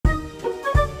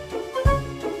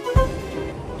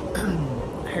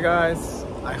Hey guys,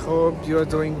 I hope you are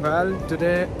doing well.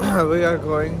 Today we are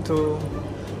going to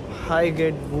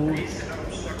Highgate Wood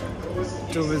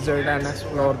to visit and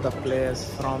explore the place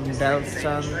from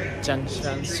Dalston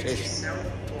Junction Station.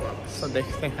 So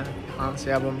देखते हैं यहाँ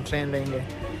से अब हम train लेंगे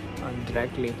और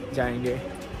directly जाएंगे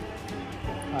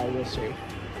highway से.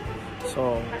 So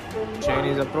train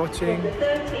is approaching.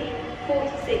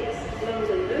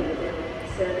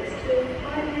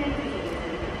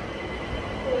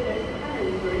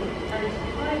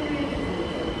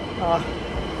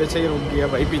 पीछे ही रुक गया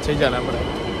भाई, पीछे ही जाना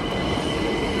पड़ेगा.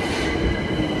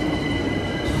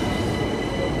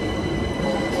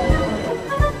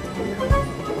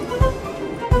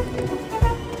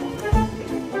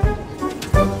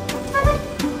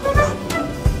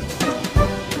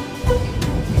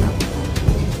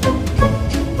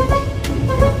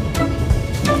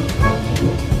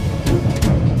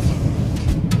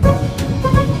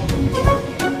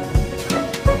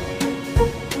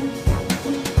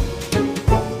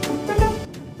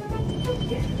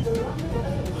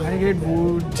 हाईगेट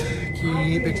वुड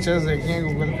की पिक्चर्स देखी हैं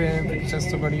गूगल पे. पिक्चर्स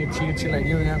तो बड़ी अच्छी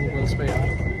लगी हुई हैं गूगल्स पे यार.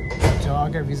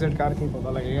 जाके विज़िट करके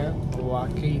पता लगेगा तो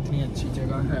वाकई इतनी अच्छी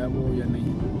जगह है वो या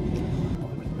नहीं.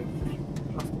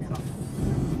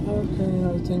 Okay,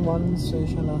 I think one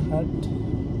station ahead.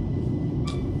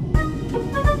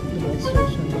 Next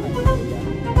station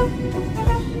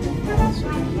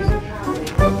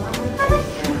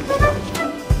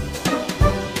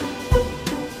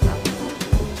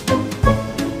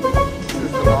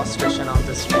station on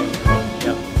this train.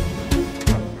 Yeah.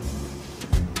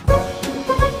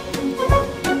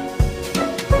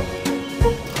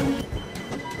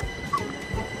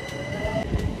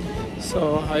 So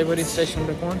highway station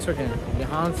पे पहुंच चुके हैं.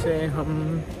 यहाँ से हम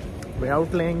वे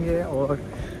आउट लेंगे और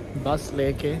बस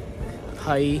लेके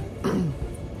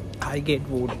हाईगेट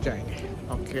वुड जाएंगे.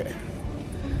 Okay,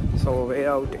 so way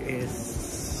out is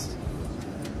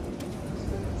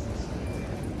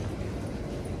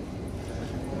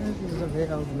way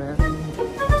out, man.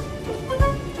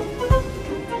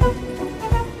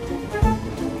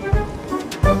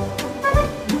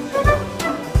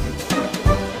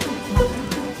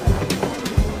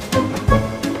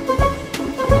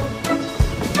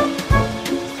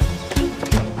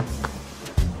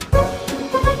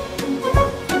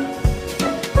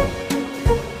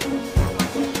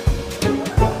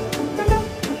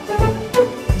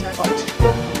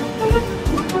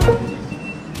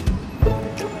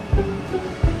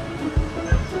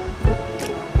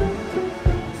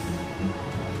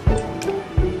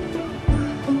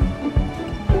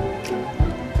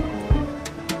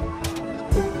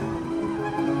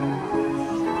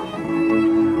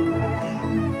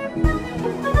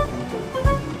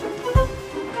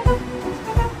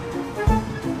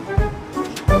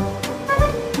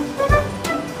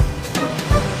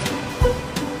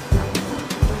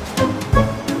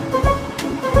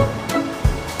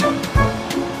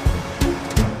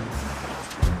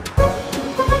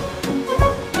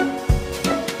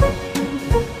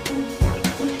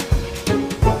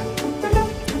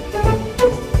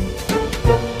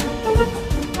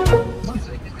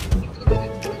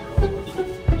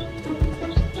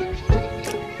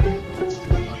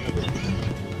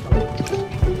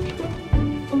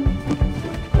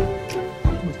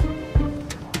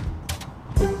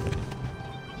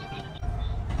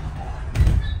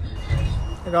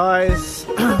 Guys,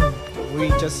 we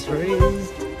just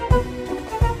reached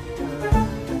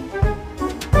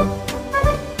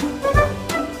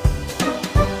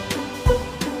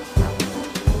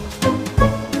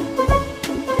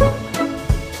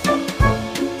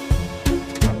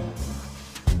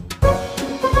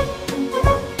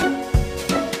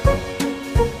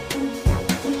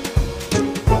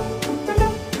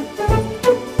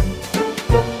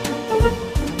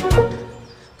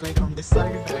click on this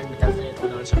side and cafe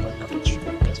on our support page.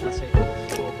 That's what I say.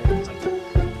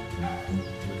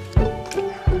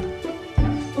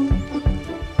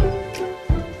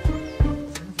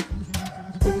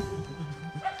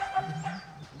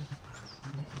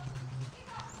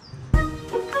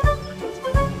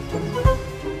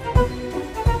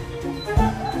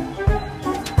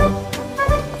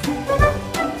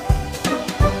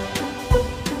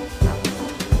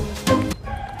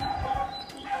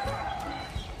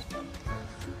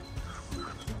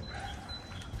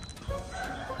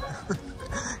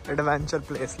 Adventure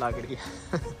place लग रही है.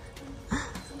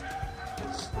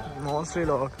 Mostly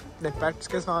लोग अपने pets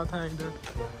के साथ हैं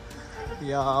इधर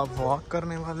या वॉक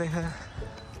करने वाले हैं.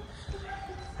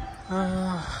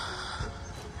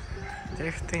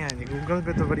 देखते हैं जी, गूगल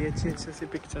पे तो बड़ी अच्छी अच्छी सी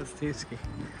पिक्चर्स थी इसकी.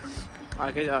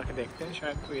 आगे जाके देखते हैं,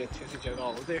 शायद कोई अच्छी सी जगह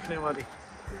हो देखने वाली.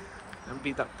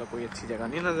 अभी तक तो कोई अच्छी जगह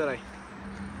नहीं नजर आई।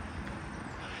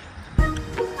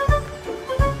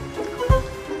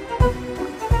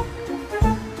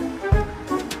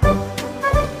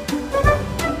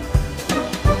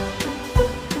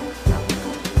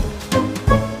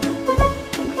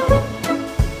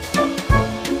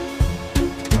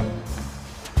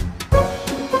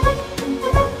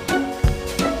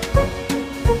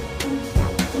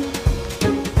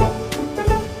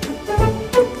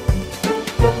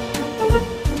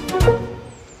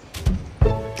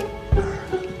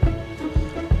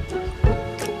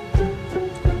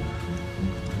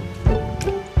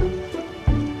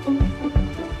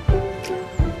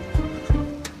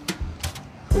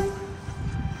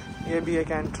 ये भी एक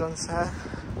एंट्रेंस है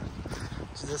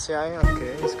जिधर से आए।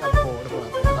 ओके, इसका बोर्ड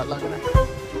बहुत बड़ा लग रहा है।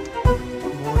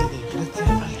 बोर्ड देख लेते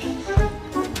हैं पहले।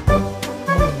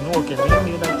 ओके,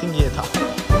 मेन आई थिंक ये था।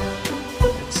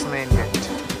 It's main gate.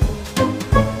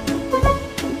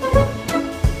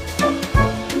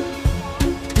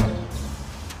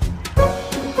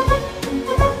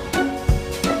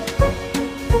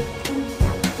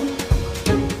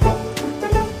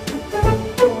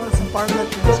 पढ़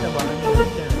लेते हैं इसके बारे में,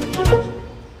 देखते हैं।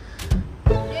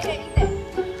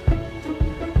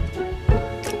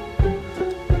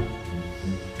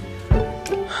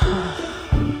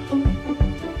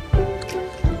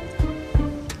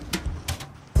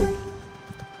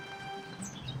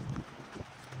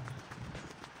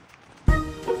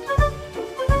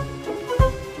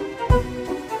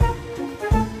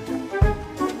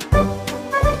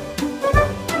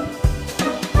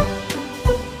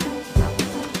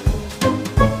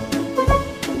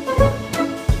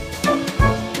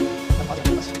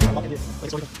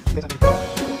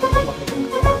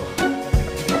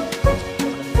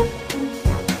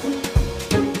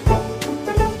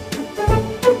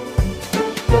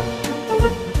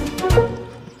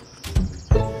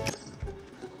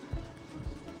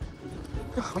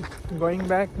 Going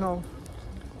back now.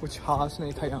 कुछ खास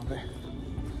नहीं था यहाँ पे।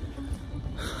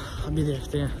 अभी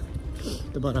देखते हैं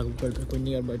दोबारा गूगल पे कोई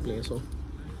नियर बाई प्लेस हो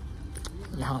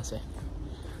यहाँ से,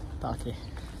 ताकि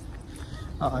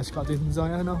आज का दिन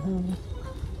ज़ाया ना हो।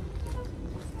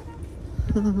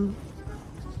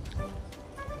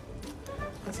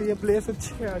 वैसे ये प्लेस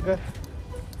अच्छी है अगर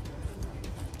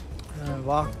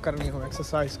वॉक करनी हो,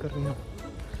 एक्सरसाइज करनी हो।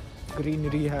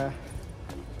 ग्रीनरी है,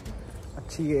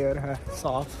 अच्छी एयर है,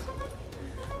 साफ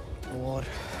और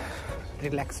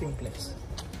रिलैक्सिंग प्लेस।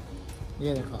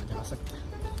 ये देखा जा सकते हैं,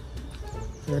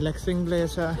 रिलैक्सिंग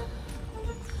प्लेस है।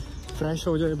 फ्रेश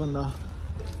हो जाए बंदा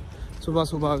सुबह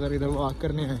सुबह अगर इधर वॉक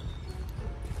करने है।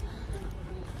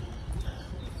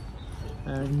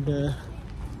 And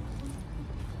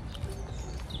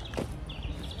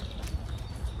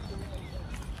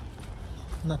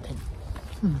nothing.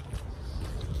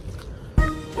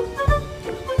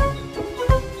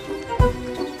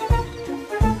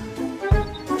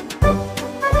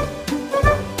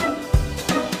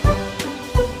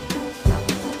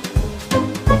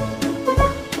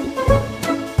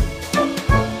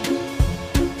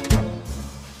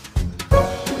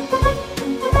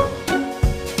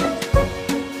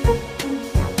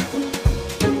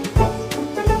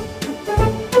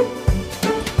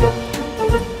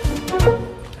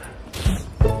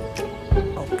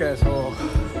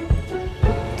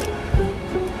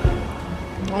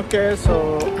 ओके सो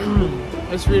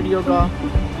इस वीडियो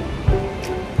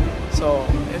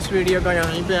का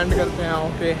यहीं पे एंड करते हैं।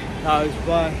 Okay guys,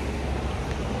 bye.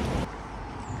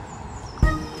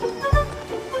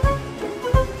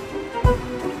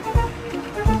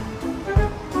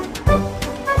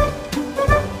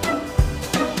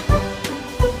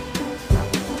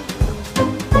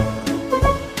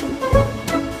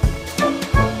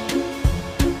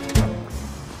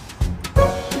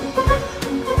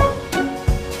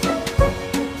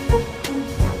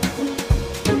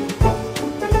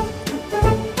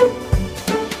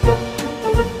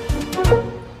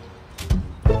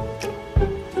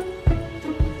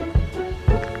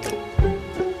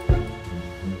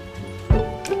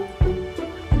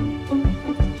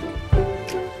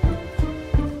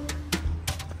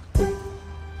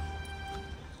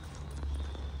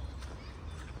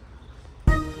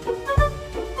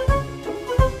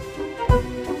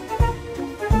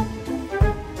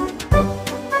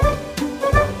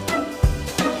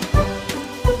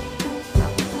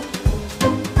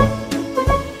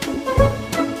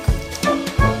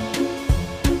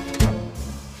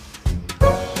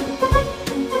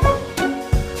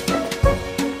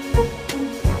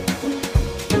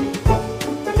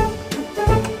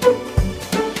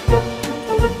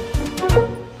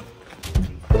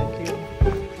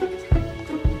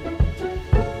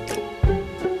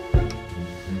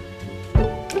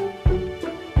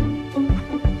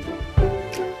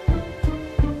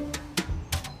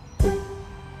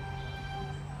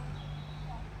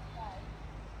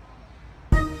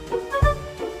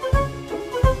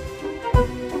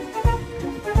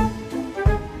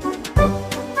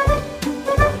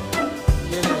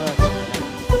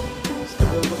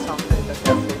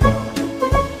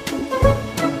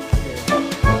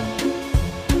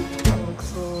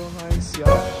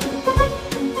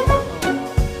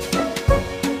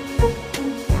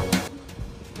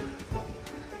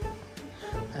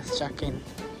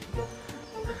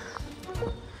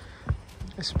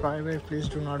 It's private. Please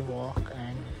do not walk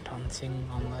and dancing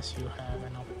unless you have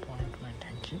an appointment.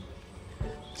 Thank you.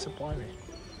 It's a private.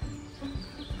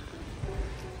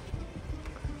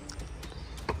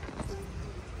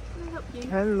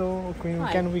 Hello, Queen.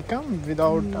 Hi. Can we come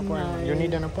without appointment? You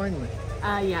need an appointment.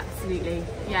 Yeah, absolutely.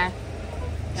 Yeah.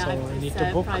 So I've we need just,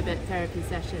 to book. private therapy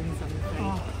sessions, I'm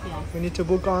afraid. Yeah. We need to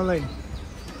book online.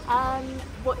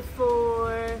 What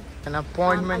for? An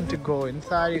appointment to go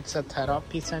inside. It's a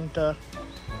therapy center.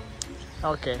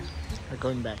 Okay, we're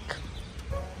going back.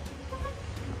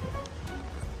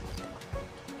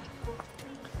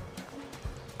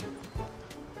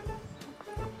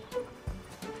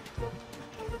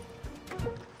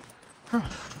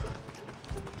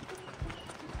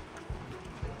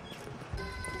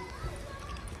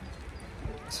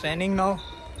 It's raining now,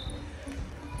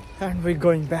 and we're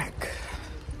going back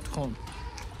home.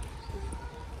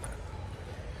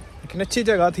 लेकिन अच्छी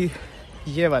जगह थी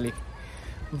ये वाली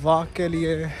walk के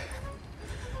लिए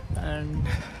and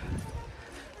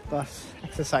बस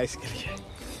exercise के लिए.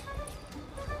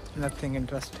 Nothing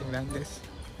interesting then this.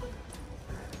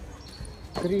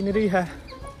 Greenery है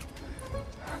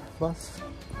बस,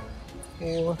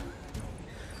 और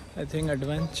I think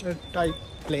adventure type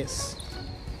place.